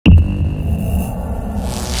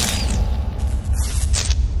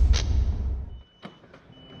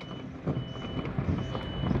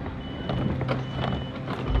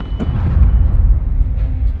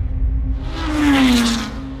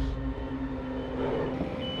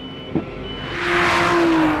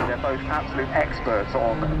most absolute experts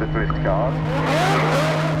on the drift cars.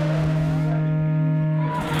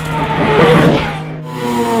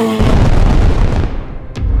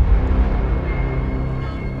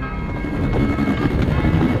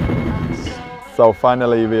 So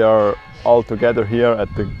finally we are all together here at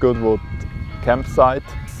the Goodwood campsite.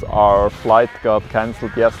 Our flight got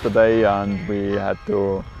cancelled yesterday and we had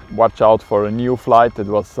to watch out for a new flight. It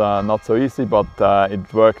was not so easy, but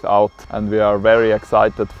it worked out and we are very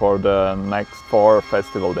excited for the next 4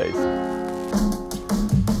 festival days.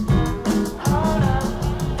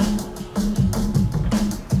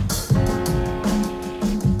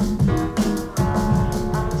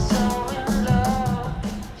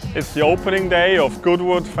 It's the opening day of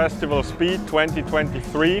Goodwood Festival Speed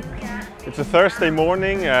 2023. It's a Thursday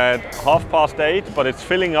morning at 8:30, but it's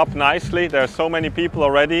filling up nicely. There are so many people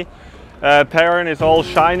already. Terren is all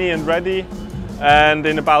shiny and ready, and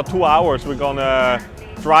in about 2 hours we're gonna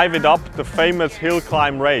drive it up the famous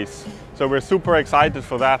Hillclimb race. So we're super excited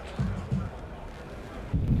for that.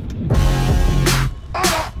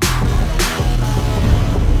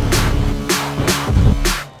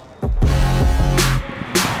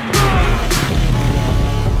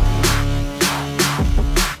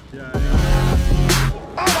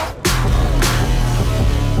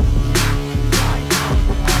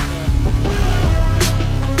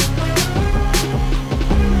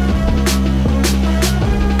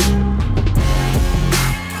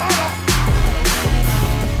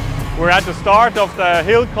 We're at the start of the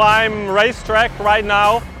Hillclimb racetrack right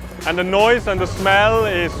now, and the noise and the smell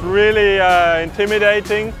is really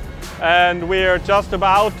intimidating, and we're just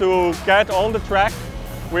about to get on the track.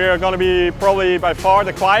 We're going to be probably by far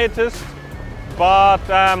the quietest, but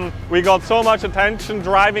we got so much attention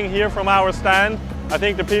driving here from our stand. I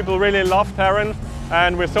think the people really love Terren,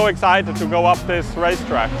 and we're so excited to go up this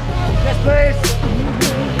racetrack. Yes, please!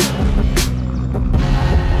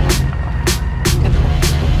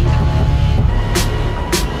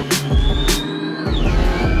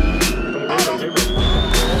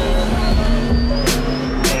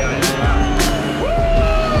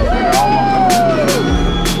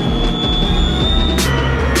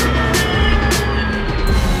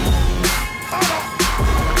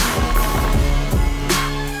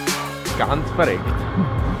 Ganz verreckt.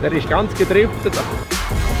 Der ist ganz gedriftet.